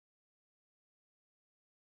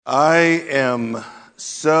I am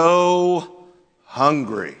so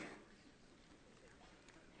hungry.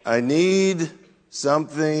 I need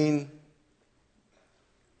something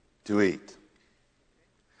to eat.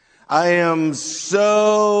 I am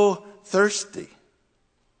so thirsty.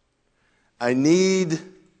 I need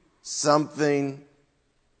something,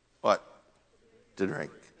 what? To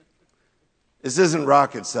drink. This isn't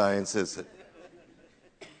rocket science, is it?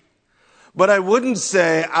 But I wouldn't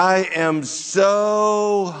say I am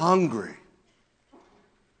so hungry.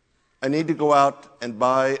 I need to go out and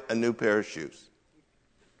buy a new pair of shoes.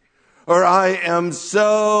 Or I am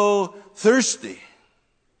so thirsty.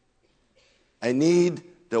 I need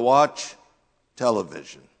to watch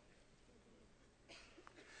television.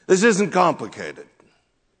 This isn't complicated.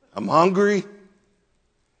 I'm hungry.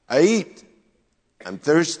 I eat. I'm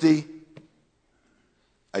thirsty.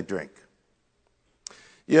 I drink.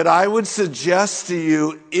 Yet I would suggest to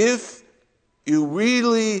you, if you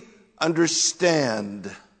really understand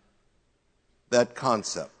that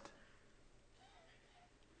concept,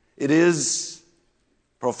 it is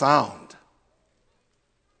profound.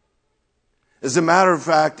 As a matter of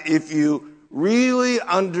fact, if you really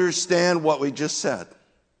understand what we just said,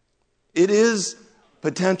 it is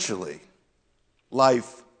potentially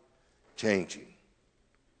life-changing.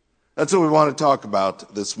 That's what we want to talk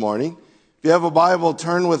about this morning. If you have a Bible,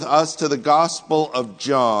 turn with us to the Gospel of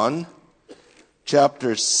John,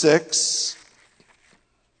 chapter 6.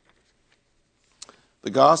 The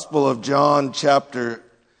Gospel of John, chapter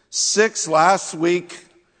 6. Last week,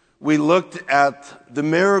 we looked at the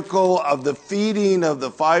miracle of the feeding of the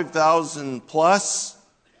 5,000 plus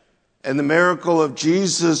and the miracle of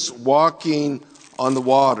Jesus walking on the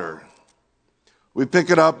water. We pick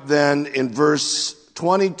it up then in verse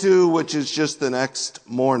 22, which is just the next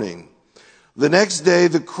morning. The next day,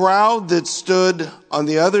 the crowd that stood on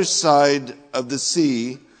the other side of the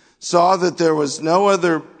sea saw that there was no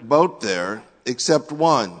other boat there except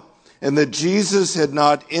one, and that Jesus had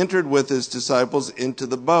not entered with his disciples into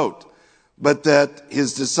the boat, but that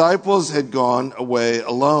his disciples had gone away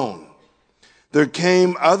alone. There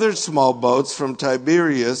came other small boats from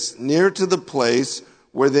Tiberias near to the place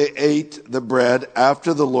where they ate the bread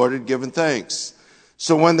after the Lord had given thanks.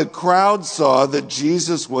 So when the crowd saw that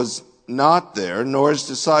Jesus was not there, nor his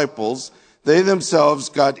disciples, they themselves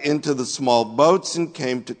got into the small boats and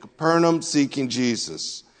came to Capernaum seeking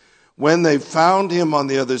Jesus. When they found him on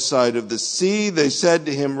the other side of the sea, they said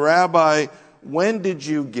to him, "Rabbi, when did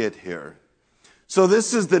you get here?" So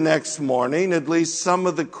this is the next morning. At least some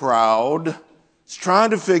of the crowd is trying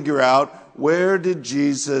to figure out, where did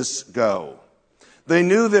Jesus go? They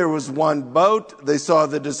knew there was one boat. They saw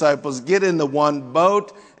the disciples get in the one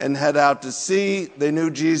boat and head out to sea. They knew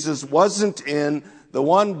Jesus wasn't in the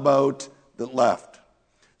one boat that left.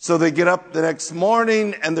 So they get up the next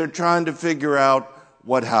morning and they're trying to figure out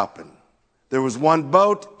what happened. There was one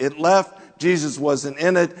boat. It left. Jesus wasn't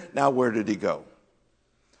in it. Now where did he go?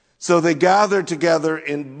 So they gathered together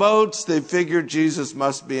in boats. They figured Jesus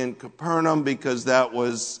must be in Capernaum because that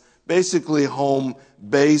was basically home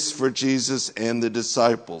base for Jesus and the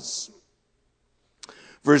disciples.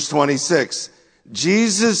 Verse 26,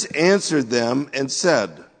 Jesus answered them and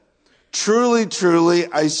said, "Truly,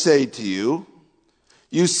 truly, I say to you,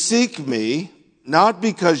 you seek me not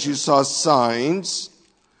because you saw signs,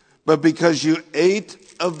 but because you ate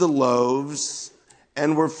of the loaves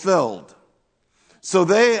and were filled." So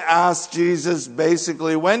they asked Jesus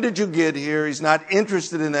basically, when did you get here? He's not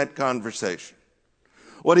interested in that conversation.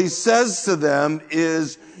 What he says to them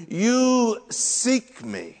is, you seek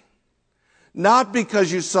me, not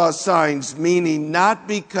because you saw signs, meaning not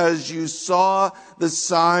because you saw the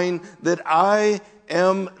sign that I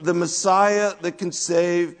am the Messiah that can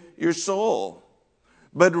save your soul,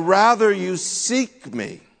 but rather you seek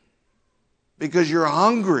me because you're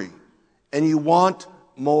hungry and you want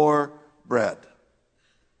more bread.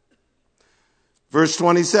 Verse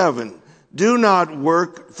 27, do not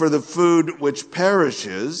work for the food which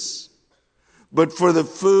perishes, but for the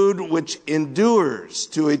food which endures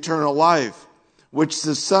to eternal life, which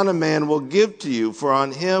the Son of Man will give to you, for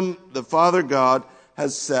on him the Father God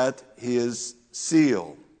has set his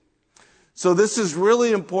seal. So this is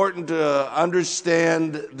really important to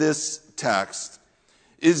understand this text.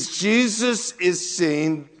 Jesus is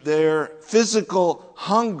seeing their physical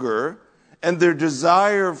hunger and their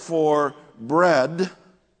desire for bread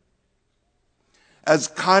as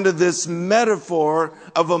kind of this metaphor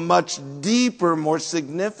of a much deeper, more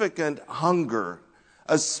significant hunger,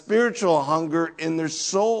 a spiritual hunger in their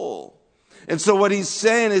soul. And so what he's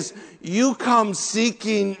saying is, you come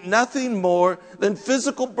seeking nothing more than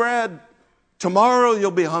physical bread. Tomorrow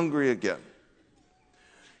you'll be hungry again.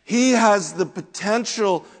 He has the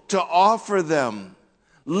potential to offer them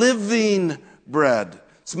living bread.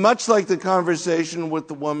 It's much like the conversation with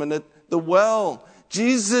the woman at the well.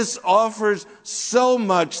 Jesus offers so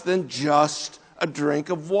much than just a drink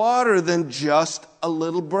of water, than just a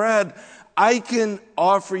little bread. I can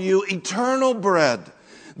offer you eternal bread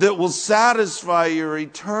that will satisfy your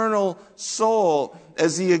eternal soul.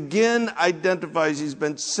 As he again identifies, he's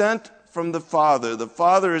been sent from the Father. The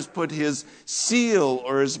Father has put his seal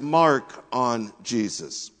or his mark on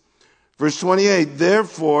Jesus. Verse 28,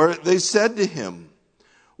 therefore they said to him,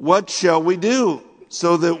 what shall we do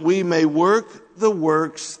so that we may work the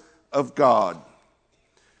works of God?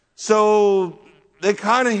 So they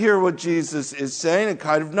kind of hear what Jesus is saying and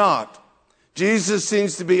kind of not. Jesus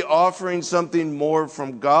seems to be offering something more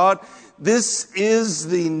from God. This is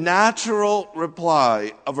the natural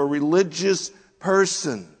reply of a religious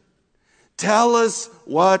person. Tell us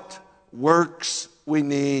what works we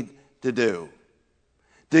need to do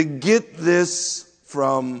to get this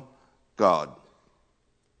from God.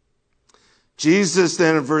 Jesus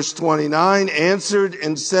then in verse 29 answered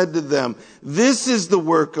and said to them, this is the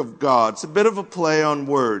work of God. It's a bit of a play on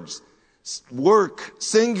words. Work,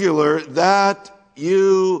 singular, that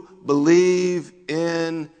you believe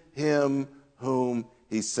in him whom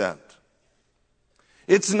he sent.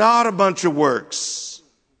 It's not a bunch of works.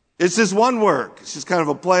 It's just one work. It's just kind of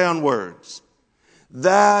a play on words.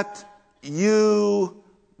 That you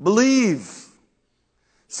believe.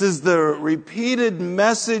 This is the repeated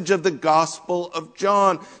message of the Gospel of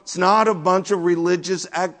John. It's not a bunch of religious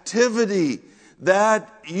activity. That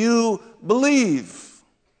you believe.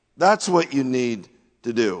 That's what you need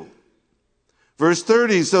to do. Verse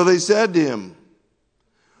 30, so they said to him,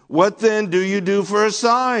 what then do you do for a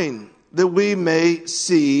sign that we may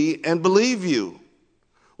see and believe you?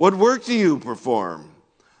 What work do you perform?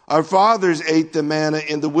 Our fathers ate the manna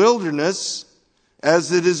in the wilderness,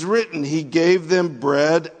 as it is written, he gave them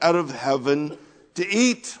bread out of heaven to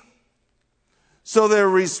eat. So their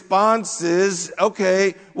response is,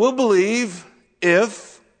 okay, we'll believe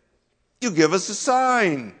if you give us a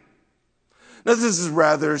sign. Now this is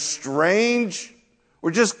rather strange.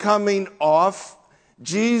 We're just coming off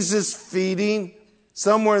Jesus feeding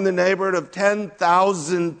somewhere in the neighborhood of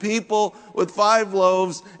 10,000 people with 5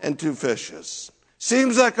 loaves and 2 fishes.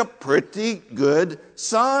 Seems like a pretty good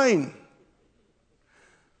sign.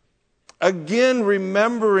 Again,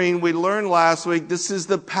 remembering, we learned last week, this is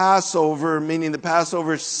the Passover, meaning the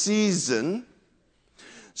Passover season.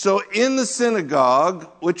 So in the synagogue,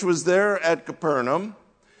 which was there at Capernaum,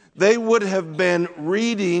 they would have been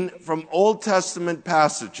reading from Old Testament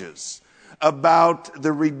passages about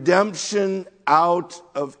the redemption out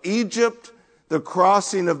of Egypt, the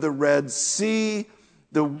crossing of the Red Sea,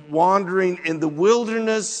 the wandering in the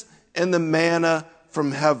wilderness, and the manna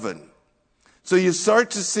from heaven. So you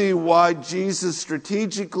start to see why Jesus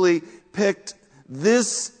strategically picked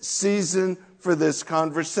this season for this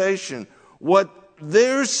conversation. What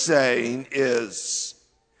they're saying is,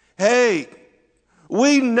 hey,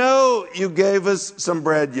 we know you gave us some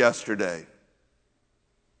bread yesterday.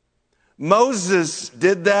 Moses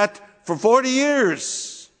did that for 40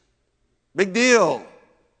 years. Big deal.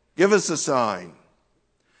 Give us a sign.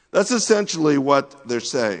 That's essentially what they're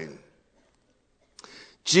saying.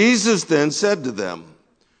 Jesus then said to them,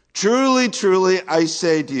 truly, truly, I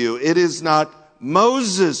say to you, it is not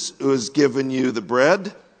Moses who has given you the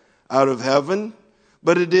bread out of heaven,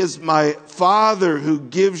 but it is my Father who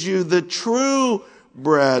gives you the true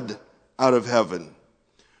bread out of heaven.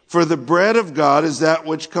 For the bread of God is that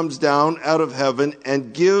which comes down out of heaven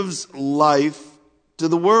and gives life to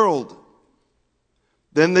the world.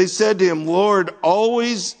 Then they said to him, Lord,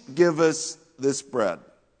 always give us this bread.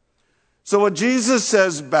 So what Jesus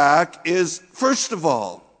says back is, first of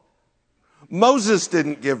all, Moses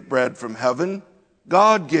didn't give bread from heaven.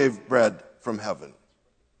 God gave bread from heaven.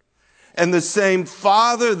 And the same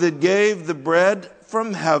Father that gave the bread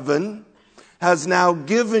from heaven has now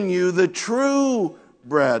given you the true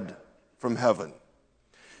bread from heaven.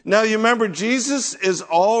 Now you remember, Jesus has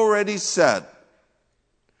already said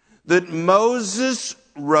that Moses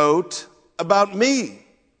wrote about me.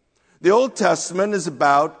 The Old Testament is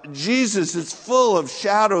about Jesus. It's full of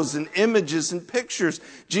shadows and images and pictures.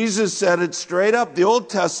 Jesus said it straight up. The Old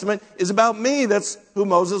Testament is about me. That's who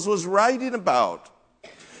Moses was writing about.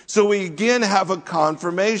 So we again have a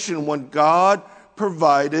confirmation. When God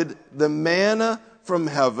provided the manna from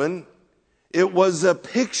heaven, it was a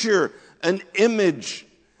picture, an image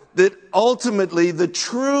that ultimately the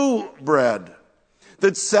true bread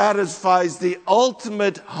that satisfies the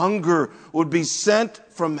ultimate hunger would be sent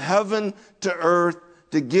from heaven to earth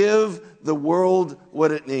to give the world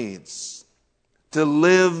what it needs to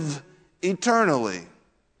live eternally.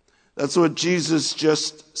 That's what Jesus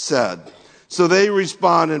just said. So they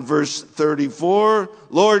respond in verse 34,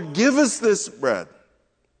 Lord, give us this bread.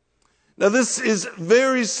 Now this is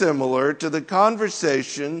very similar to the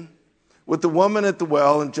conversation with the woman at the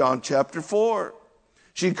well in John chapter 4.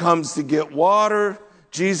 She comes to get water.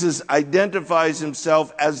 Jesus identifies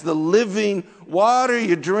himself as the living water.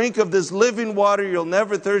 You drink of this living water, you'll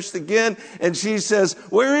never thirst again. And she says,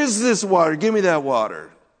 where is this water? Give me that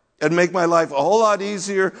water. It'd make my life a whole lot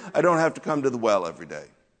easier. I don't have to come to the well every day.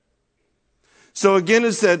 So again,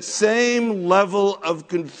 it's that same level of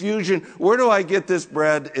confusion. Where do I get this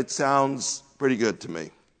bread? It sounds pretty good to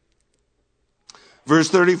me. Verse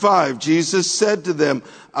 35, Jesus said to them,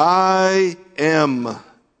 I am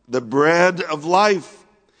the bread of life.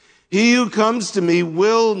 He who comes to me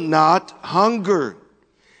will not hunger,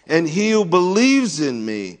 and he who believes in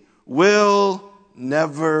me will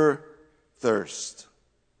never thirst.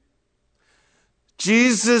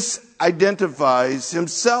 Jesus identifies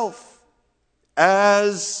himself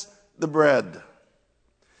as the bread.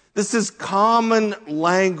 This is common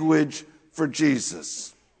language for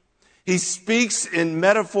Jesus. He speaks in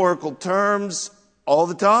metaphorical terms all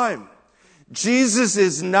the time. Jesus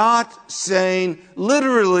is not saying,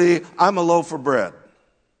 literally, I'm a loaf of bread.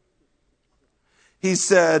 He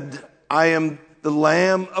said, I am the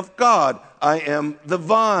Lamb of God. I am the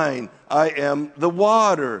vine. I am the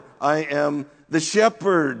water. I am the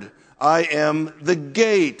shepherd. I am the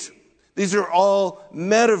gate. These are all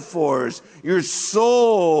metaphors. Your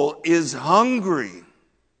soul is hungry.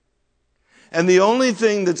 And the only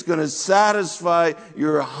thing that's going to satisfy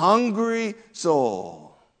your hungry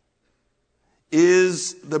soul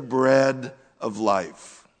is the bread of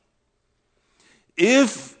life.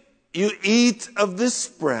 If you eat of this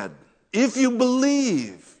bread, if you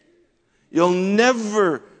believe, you'll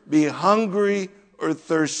never be hungry or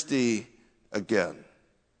thirsty again.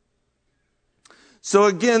 So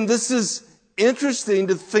again, this is interesting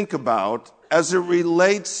to think about as it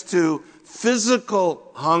relates to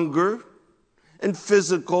physical hunger and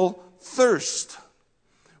physical thirst.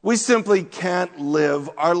 We simply can't live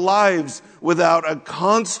our lives without a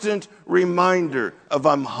constant reminder of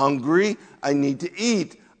I'm hungry, I need to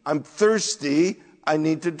eat. I'm thirsty, I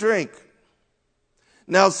need to drink.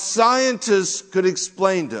 Now, scientists could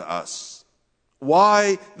explain to us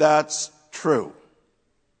why that's true.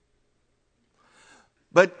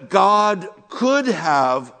 But God could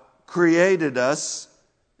have created us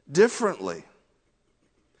differently.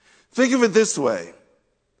 Think of it this way.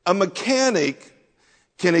 A mechanic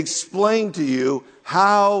can explain to you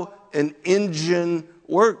how an engine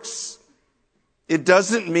works. It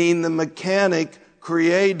doesn't mean the mechanic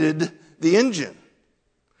created the engine.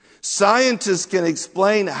 Scientists can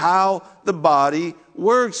explain how the body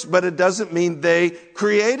works, but it doesn't mean they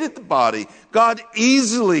created the body. God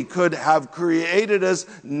easily could have created us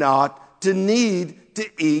not to need to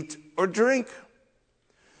eat or drink.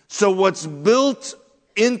 So what's built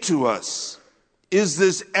into us is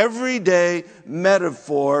this everyday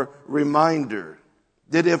metaphor reminder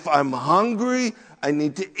that if I'm hungry, I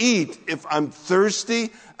need to eat. If I'm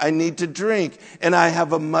thirsty, I need to drink. And I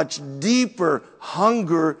have a much deeper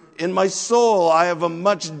hunger in my soul. I have a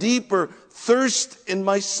much deeper thirst in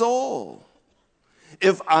my soul.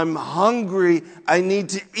 If I'm hungry, I need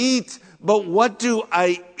to eat. But what do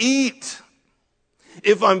I eat?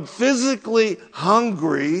 If I'm physically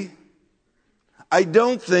hungry, I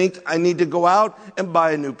don't think I need to go out and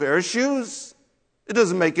buy a new pair of shoes. It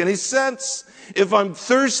doesn't make any sense. If I'm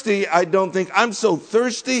thirsty, I don't think I'm so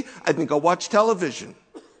thirsty, I think I'll watch television.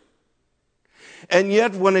 And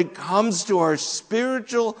yet when it comes to our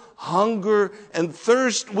spiritual hunger and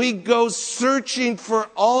thirst, we go searching for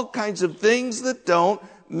all kinds of things that don't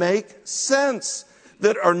make sense,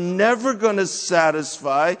 that are never going to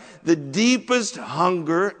satisfy the deepest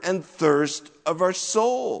hunger and thirst of our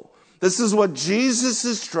soul. This is what Jesus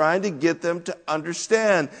is trying to get them to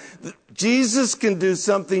understand. Jesus can do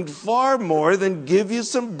something far more than give you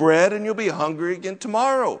some bread and you'll be hungry again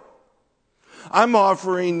tomorrow. I'm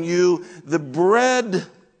offering you the bread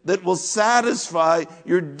that will satisfy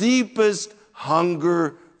your deepest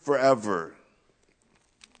hunger forever.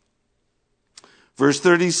 Verse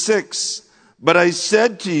 36, but I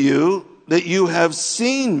said to you that you have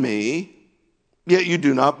seen me, yet you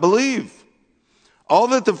do not believe. All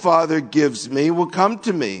that the Father gives me will come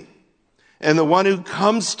to me, and the one who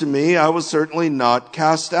comes to me I will certainly not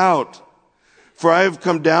cast out. For I have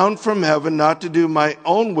come down from heaven not to do my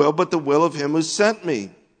own will, but the will of him who sent me.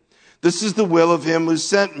 This is the will of him who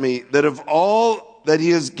sent me, that of all that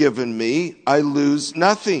he has given me, I lose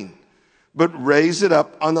nothing, but raise it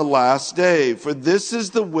up on the last day. For this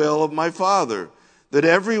is the will of my Father, that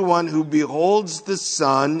everyone who beholds the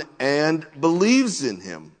Son and believes in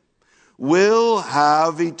him will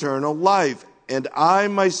have eternal life, and I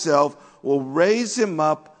myself will raise him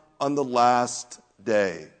up on the last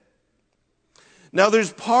day. Now,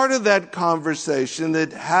 there's part of that conversation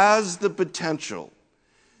that has the potential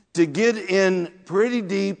to get in pretty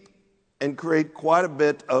deep and create quite a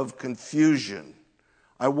bit of confusion.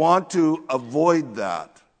 I want to avoid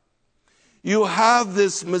that. You have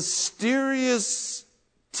this mysterious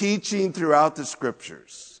teaching throughout the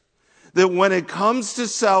scriptures that when it comes to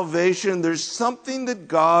salvation, there's something that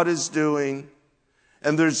God is doing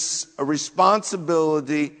and there's a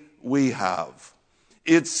responsibility we have.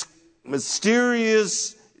 It's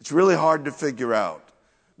mysterious. It's really hard to figure out.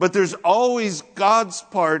 But there's always God's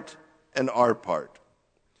part and our part.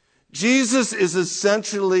 Jesus is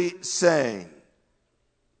essentially saying,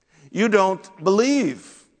 you don't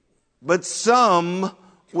believe, but some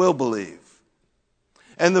will believe.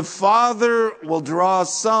 And the Father will draw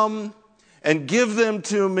some and give them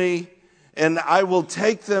to me, and I will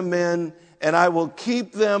take them in, and I will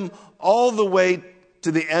keep them all the way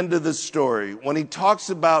to the end of the story. When he talks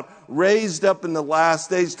about raised up in the last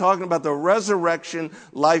days, he's talking about the resurrection,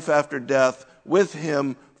 life after death, with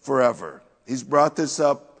him forever. He's brought this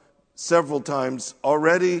up several times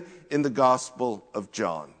already in the Gospel of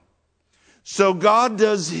John. So God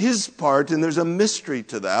does his part, and there's a mystery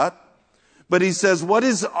to that. But he says, what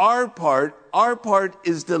is our part? Our part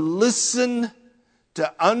is to listen,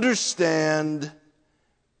 to understand,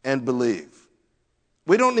 and believe.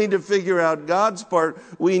 We don't need to figure out God's part.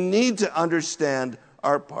 We need to understand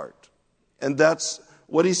our part. And that's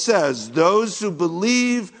what he says. Those who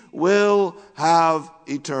believe will have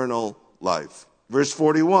eternal life. Verse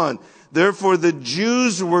 41, therefore the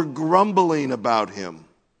Jews were grumbling about him,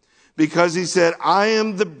 because he said, I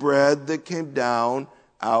am the bread that came down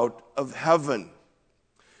out of heaven.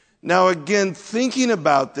 Now again, thinking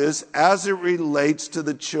about this as it relates to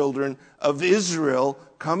the children of Israel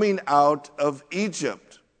coming out of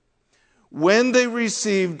Egypt. When they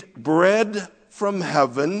received bread from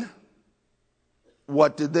heaven,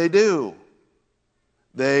 what did they do?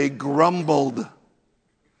 They grumbled.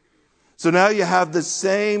 So now you have the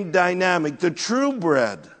same dynamic. The true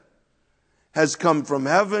bread has come from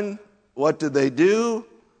heaven. What do?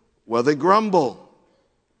 Well, they grumble.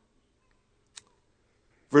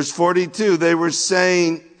 Verse 42, they were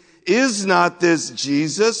saying, is not this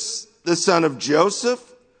Jesus, the son of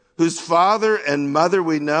Joseph, whose father and mother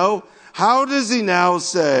we know? How does he now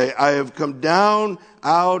say, I have come down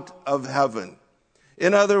out of heaven?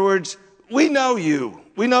 In other words, we know you.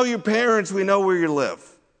 We know your parents. We know where you live.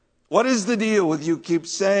 What is the deal with you keep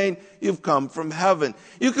saying you've come from heaven?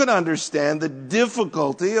 You can understand the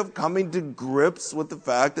difficulty of coming to grips with the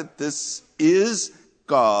fact that this is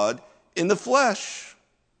God in the flesh.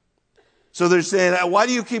 So they're saying, why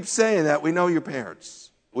do you keep saying that? We know your parents.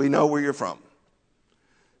 We know where you're from.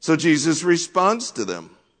 So Jesus responds to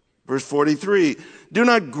them. Verse 43, do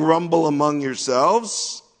not grumble among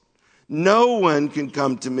yourselves. No one can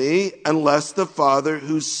come to me unless the Father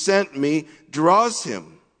who sent me draws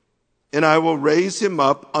him, and I will raise him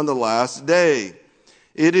up on the last day.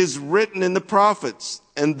 It is written in the prophets,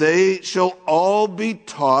 and they shall all be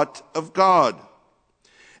taught of God.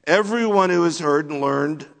 Everyone who has heard and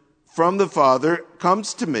learned from the Father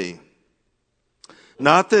comes to me.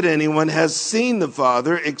 Not that anyone has seen the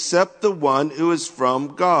Father except the one who is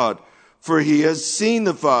from God, for he has seen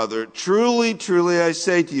the Father. Truly, truly, I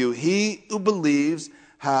say to you, he who believes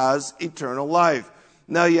has eternal life.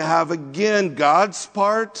 Now you have again God's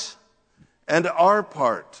part and our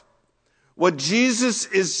part. What Jesus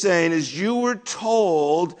is saying is you were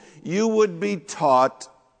told you would be taught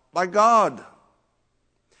by God.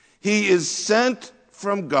 He is sent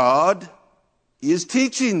from God. He is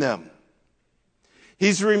teaching them.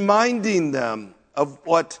 He's reminding them of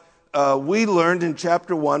what we learned in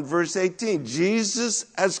chapter 1, verse 18. Jesus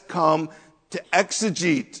has come to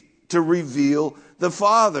exegete, to reveal the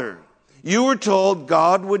Father. You were told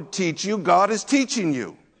God would teach you. God is teaching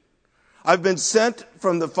you. I've been sent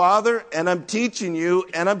from the Father, and I'm teaching you,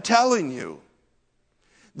 and I'm telling you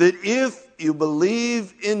that if you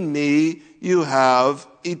believe in me, you have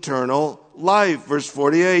eternal life. Verse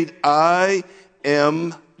 48, I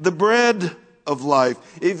am the bread of life.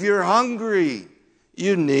 If you're hungry,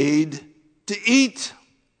 you need to eat.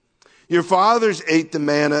 Your fathers ate the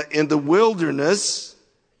manna in the wilderness,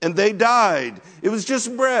 and they died. It was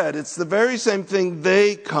just bread. It's the very same thing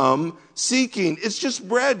they come seeking. It's just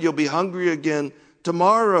bread. You'll be hungry again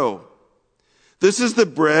tomorrow. This is the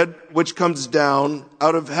bread which comes down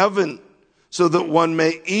out of heaven, so that one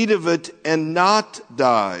may eat of it and not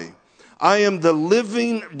die. I am the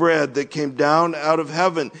living bread that came down out of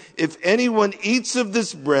heaven. If anyone eats of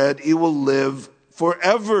this bread, he will live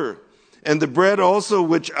forever. And the bread also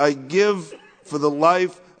which I give for the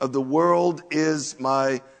life of the world is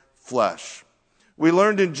my flesh. We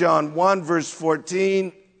learned in John 1 verse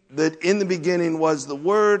 14 that in the beginning was the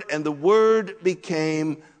Word, and the Word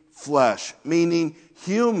became flesh, meaning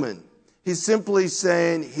human. He's simply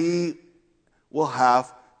saying he will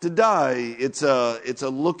have to die. It's a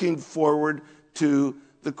looking forward to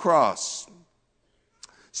the cross.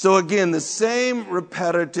 So again, the same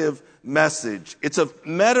repetitive message. It's a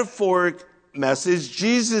metaphoric message.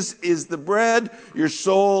 Jesus is the bread. Your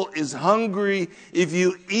soul is hungry. If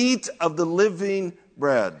you eat of the living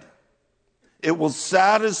bread, it will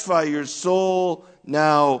satisfy your soul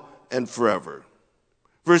now and forever.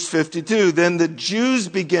 Verse 52, then the Jews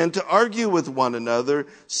began to argue with one another,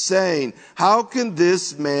 saying, how can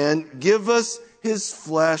this man give us his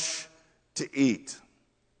flesh to eat?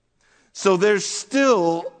 So they're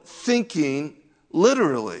still thinking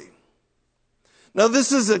literally. Now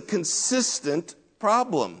this is a consistent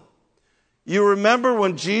problem. You remember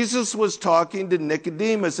when Jesus was talking to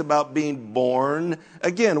Nicodemus about being born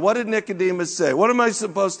again. What did Nicodemus say? What am I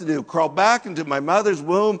supposed to do? Crawl back into my mother's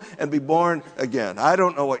womb and be born again? I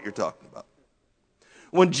don't know what you're talking about.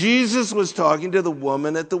 When Jesus was talking to the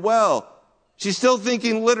woman at the well, she's still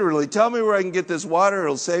thinking literally. Tell me where I can get this water.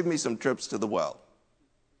 It'll save me some trips to the well.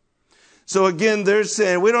 So again, they're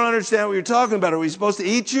saying, we don't understand what you're talking about. Are we supposed to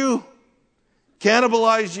eat you?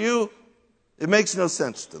 Cannibalize you? It makes no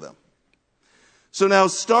sense to them. So now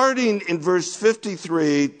starting in verse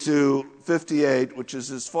 53 to 58, which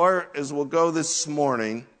is as far as we'll go this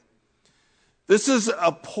morning, this is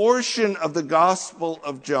a portion of the Gospel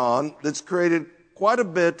of John that's created quite a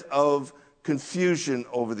bit of confusion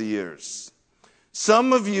over the years.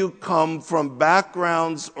 Some of you come from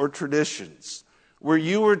backgrounds or traditions where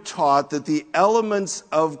you were taught that the elements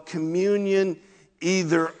of communion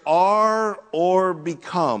either are or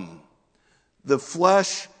become the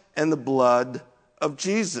flesh and the blood of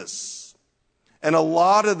Jesus. And a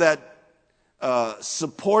lot of that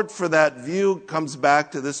support for that view comes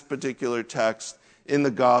back to this particular text in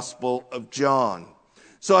the Gospel of John.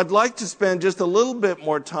 So I'd like to spend just a little bit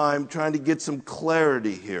more time trying to get some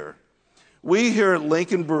clarity here. We here at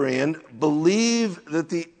Lincoln Berean believe that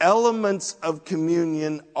the elements of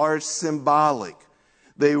communion are symbolic.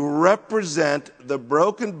 They represent the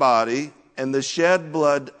broken body and the shed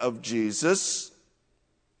blood of Jesus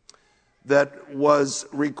that was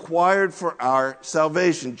required for our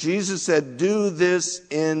salvation. Jesus said, do this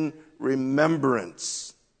in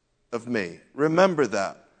remembrance of me. Remember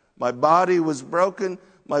that. My body was broken,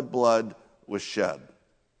 my blood was shed.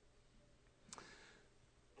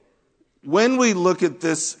 When we look at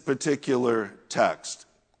this particular text,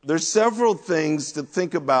 there's several things to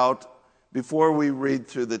think about before we read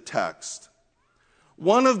through the text.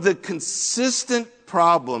 One of the consistent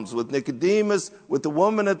problems with Nicodemus, with the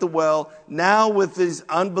woman at the well, now with these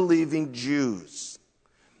unbelieving Jews,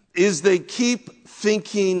 is they keep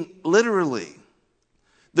thinking literally.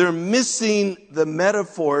 They're missing the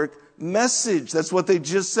metaphoric message. That's what they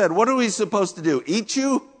just said. What are we supposed to do? Eat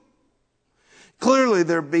you? Clearly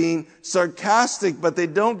they're being sarcastic, but they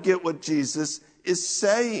don't get what Jesus is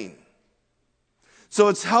saying. So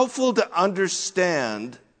it's helpful to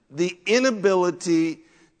understand the inability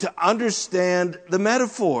to understand the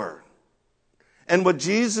metaphor. And what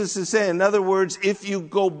Jesus is saying, in other words, if you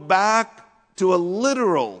go back to a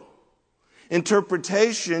literal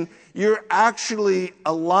interpretation, you're actually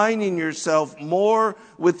aligning yourself more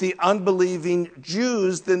with the unbelieving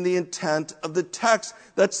Jews than the intent of the text.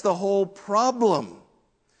 That's the whole problem,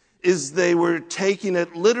 is they were taking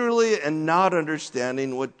it literally and not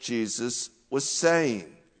understanding what Jesus was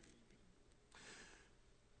saying.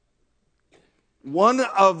 One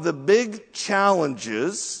of the big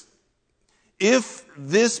challenges, if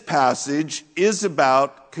this passage is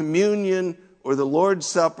about communion or the Lord's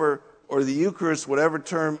Supper or the Eucharist, whatever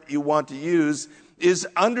term you want to use, is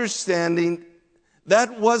understanding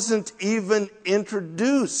that wasn't even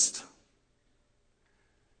introduced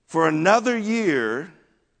for another year,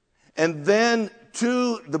 and then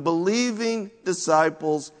to the believing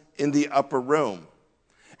disciples in the upper room.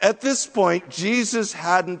 At this point, Jesus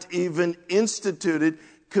hadn't even instituted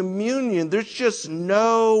communion. There's just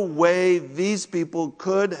no way these people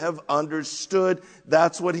could have understood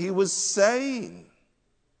that's what he was saying.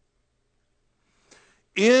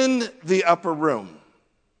 In the upper room,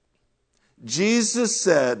 Jesus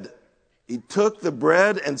said, he took the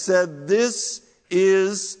bread and said, this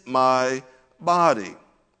is my body.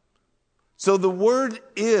 So the word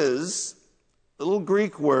is, the little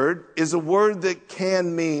Greek word, is a word that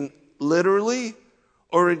can mean literally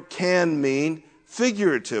or it can mean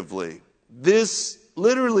figuratively. This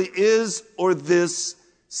literally is, or this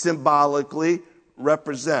symbolically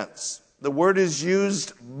represents. The word is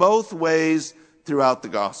used both ways throughout the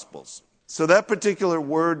Gospels. So that particular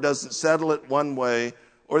word doesn't settle it one way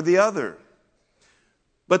or the other.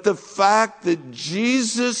 But the fact that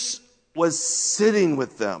Jesus was sitting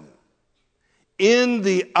with them in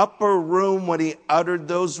the upper room when he uttered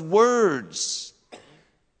those words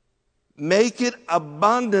make it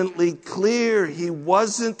abundantly clear he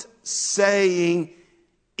wasn't saying,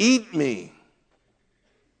 "Eat me."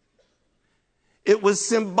 It was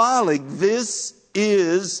symbolic. This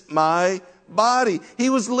is my body. He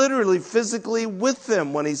was literally physically with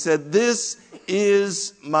them when he said, "This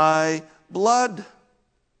is my blood."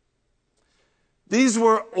 These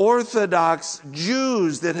were Orthodox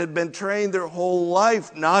Jews that had been trained their whole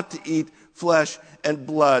life not to eat flesh and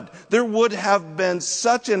blood. There would have been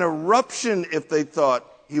such an eruption if they thought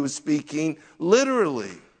he was speaking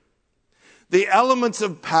literally. The elements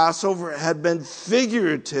of Passover had been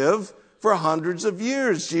figurative for hundreds of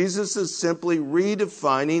years. Jesus is simply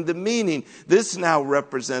redefining the meaning. This now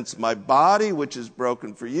represents my body, which is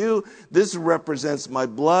broken for you. This represents my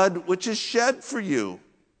blood, which is shed for you.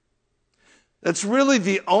 That's really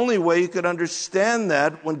the only way you could understand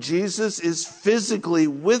that when Jesus is physically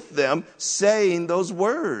with them saying those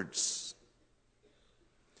words.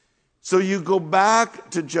 So you go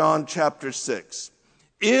back to John chapter 6.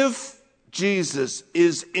 If Jesus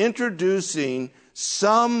is introducing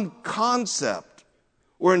some concept,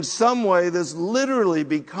 or in some way this literally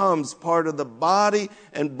becomes part of the body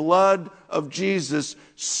and blood of Jesus,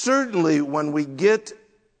 certainly when we get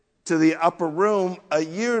to the upper room a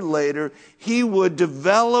year later, he would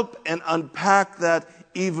develop and unpack that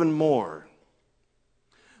even more.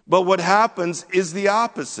 But what happens is the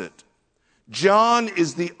opposite. John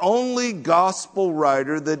is the only gospel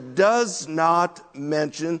writer that does not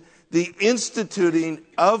mention the instituting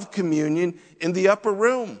of communion in the upper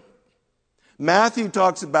room. Matthew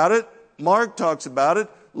talks about it, Mark talks about it,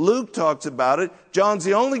 Luke talks about it. John's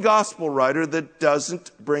the only gospel writer that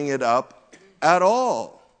doesn't bring it up at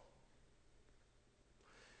all.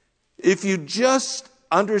 If you just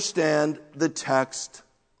understand the text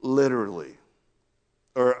literally,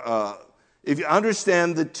 or if you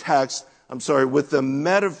understand the text, with the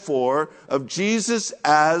metaphor of Jesus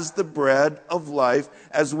as the bread of life,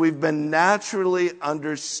 as we've been naturally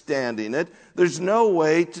understanding it, there's no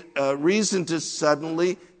reason to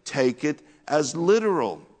suddenly take it as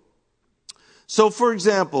literal. So, for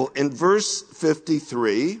example, in verse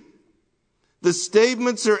 53, the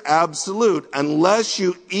statements are absolute. Unless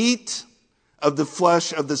you eat of the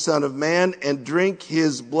flesh of the Son of Man and drink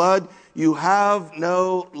his blood, you have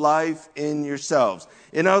no life in yourselves.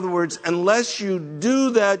 In other words, unless you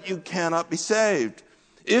do that, you cannot be saved.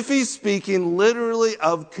 If he's speaking literally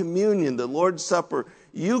of communion, the Lord's Supper,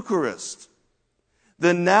 Eucharist,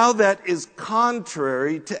 then now that is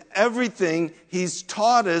contrary to everything he's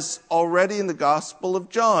taught us already in the Gospel of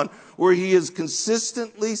John, where he has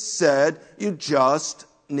consistently said, you just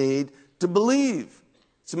need to believe.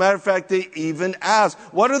 As a matter of fact, they even ask,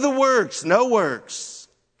 what are the works? No works.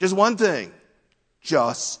 Just one thing.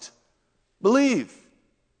 Just believe.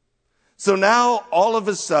 So now, all of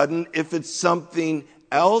a sudden, if it's something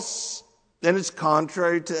else, then it's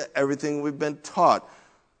contrary to everything we've been taught.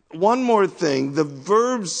 One more thing. The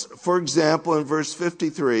verbs, for example, in verse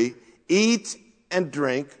 53, eat and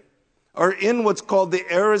drink, are in what's called the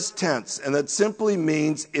aorist tense, and that simply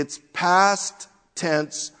means it's past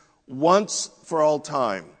tense once for all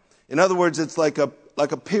time. In other words, it's like a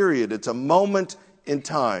period. It's a moment in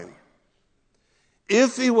time.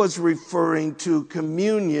 If he was referring to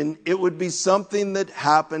communion, it would be something that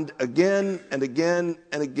happened again and again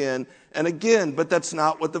and again and again. But that's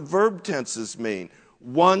not what the verb tenses mean.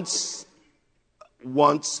 Once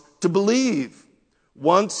to believe,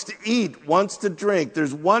 once to eat, once to drink.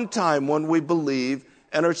 There's one time when we believe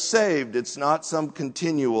and are saved. It's not some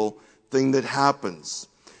continual thing that happens.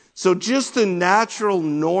 So just the natural,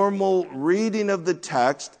 normal reading of the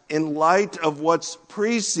text in light of what's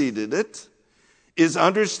preceded it is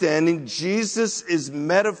understanding Jesus is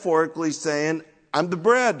metaphorically saying, I'm the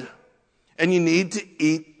bread, and you need to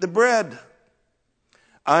eat the bread.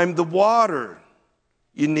 I'm the water.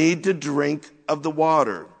 You need to drink of the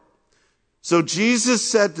water. So Jesus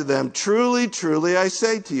said to them, truly, truly, I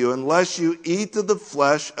say to you, unless you eat of the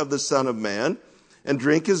flesh of the Son of Man and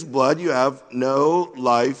drink his blood, you have no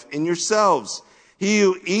life in yourselves. He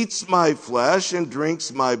who eats my flesh and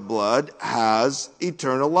drinks my blood has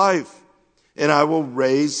eternal life. and I will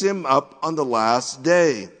raise him up on the last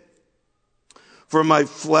day. For my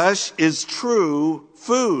flesh is true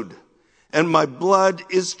food, and my blood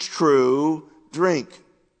is true drink.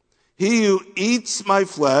 He who eats my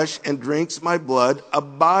flesh and drinks my blood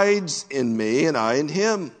abides in me, and I in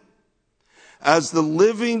him. As the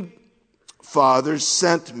living Father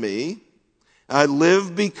sent me, I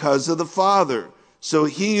live because of the Father. So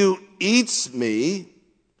he who eats me,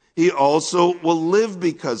 he also will live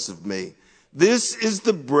because of me. This is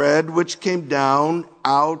the bread which came down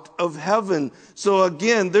out of heaven. So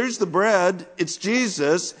again, there's the bread. It's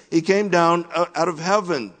Jesus. He came down out of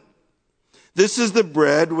heaven. This is the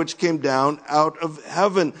bread which came down out of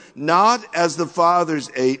heaven, not as the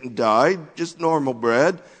fathers ate and died, just normal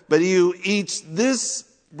bread, but he who eats this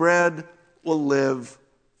bread will live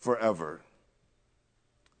forever.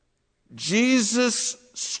 Jesus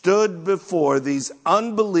stood before these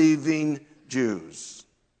unbelieving Jews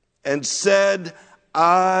and said,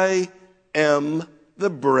 I am the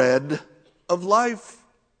bread of life.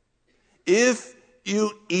 If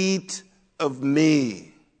you eat of me,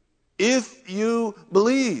 if you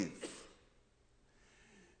believe,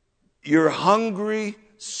 your hungry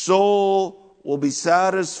soul will be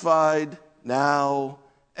satisfied now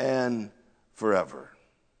and forever.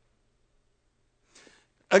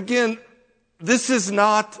 Again, this is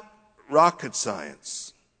not rocket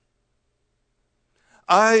science.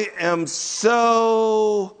 I am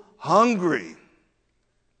so hungry.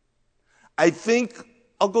 I think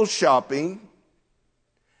I'll go shopping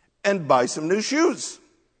and buy some new shoes.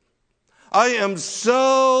 I am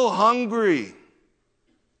so hungry.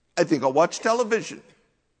 I think I'll watch television.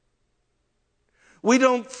 We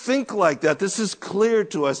don't think like that. This is clear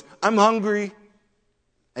to us. I'm hungry.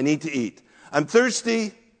 I need to eat. I'm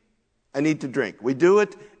thirsty. I need to drink. We do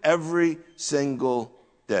it every single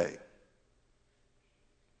day.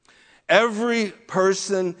 Every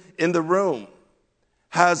person in the room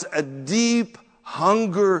has a deep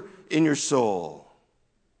hunger in your soul.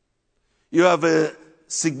 You have a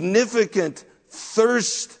significant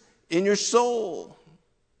thirst in your soul.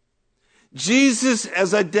 Jesus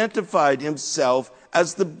has identified himself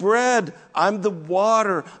as the bread. I'm the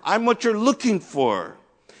water. I'm what you're looking for.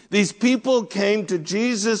 These people came to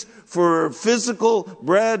Jesus for physical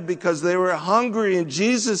bread because they were hungry, and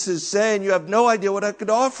Jesus is saying, you have no idea what I could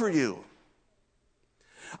offer you.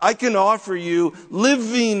 I can offer you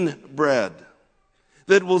living bread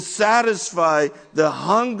that will satisfy the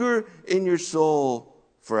hunger in your soul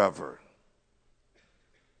forever.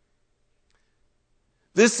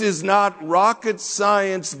 This is not rocket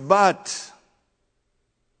science, but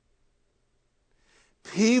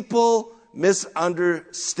people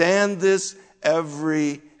misunderstand this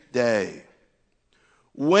every day.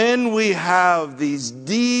 When we have these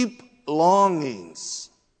deep longings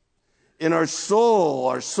in our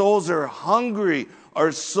souls are hungry,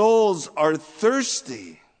 our souls are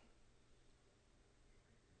thirsty.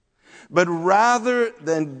 But rather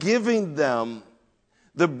than giving them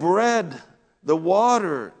the bread, the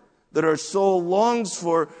water that our soul longs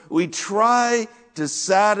for, we try to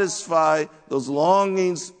satisfy those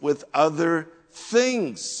longings with other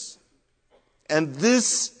things. And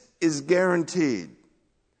this is guaranteed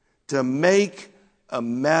to make a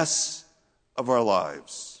mess of our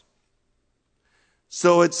lives.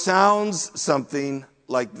 So it sounds something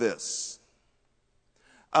like this.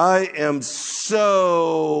 I am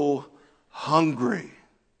so hungry.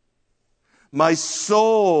 My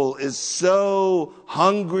soul is so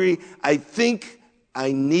hungry. I think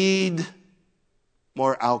I need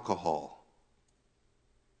more alcohol.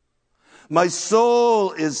 My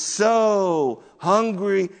soul is so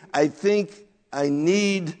hungry. I think I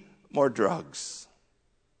need more drugs.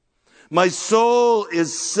 My soul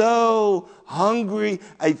is so hungry.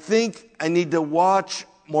 I think I need to watch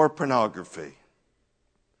more pornography.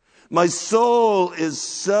 My soul is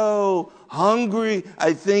so hungry.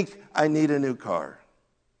 I think I need a new car.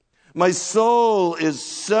 My soul is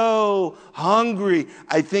so hungry.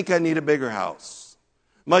 I think I need a bigger house.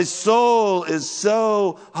 My soul is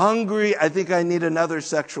so hungry. I think I need another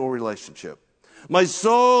sexual relationship. My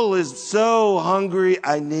soul is so hungry.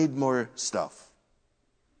 I need more stuff.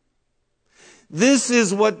 This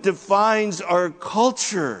is what defines our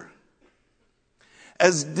culture.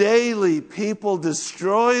 As daily people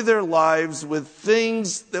destroy their lives with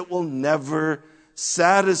things that will never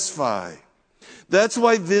satisfy. That's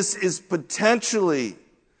why this is potentially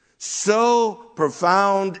so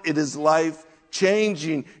profound. It is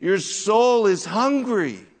life-changing. Your soul is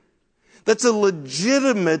hungry. That's a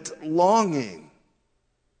legitimate longing.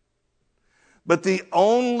 But the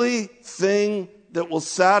only thing that will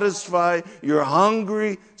satisfy your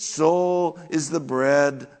hungry soul is the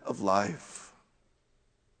bread of life.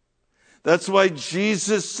 That's why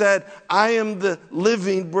Jesus said, I am the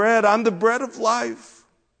living bread. I'm the bread of life.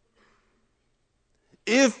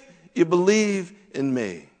 If you believe in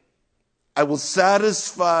me, I will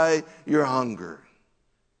satisfy your hunger,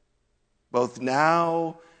 both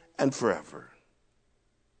now and forever.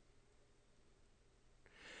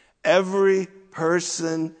 Every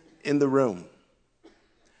person in the room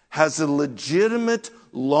has a legitimate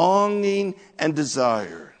longing and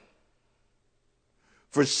desire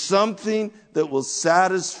for something that will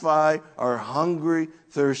satisfy our hungry,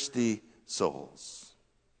 thirsty souls.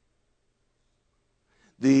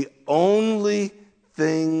 The only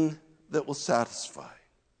thing that will satisfy,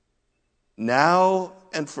 now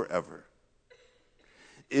and forever,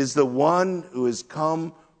 is the one who has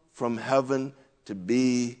come from heaven to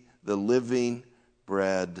be the living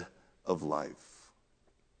bread of life.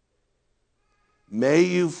 May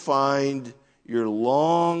you find your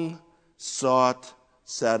long-sought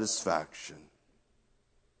satisfaction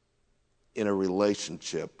in a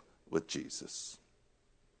relationship with Jesus.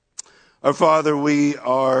 Our Father, we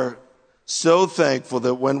are so thankful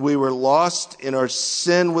that when we were lost in our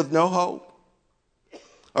sin with no hope,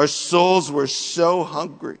 our souls were so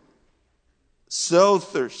hungry, so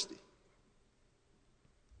thirsty,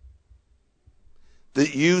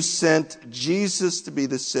 that you sent Jesus to be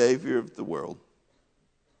the Savior of the world.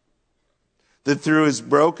 That through his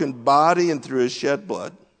broken body and through his shed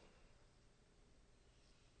blood,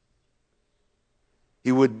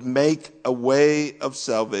 he would make a way of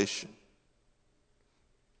salvation.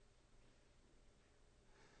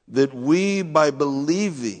 That we, by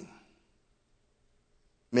believing,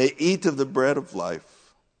 may eat of the bread of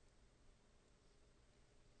life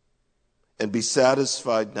and be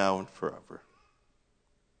satisfied now and forever.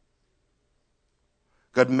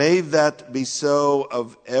 God, may that be so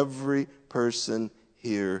of every person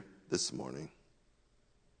here this morning.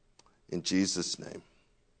 In Jesus' name,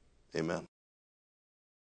 amen.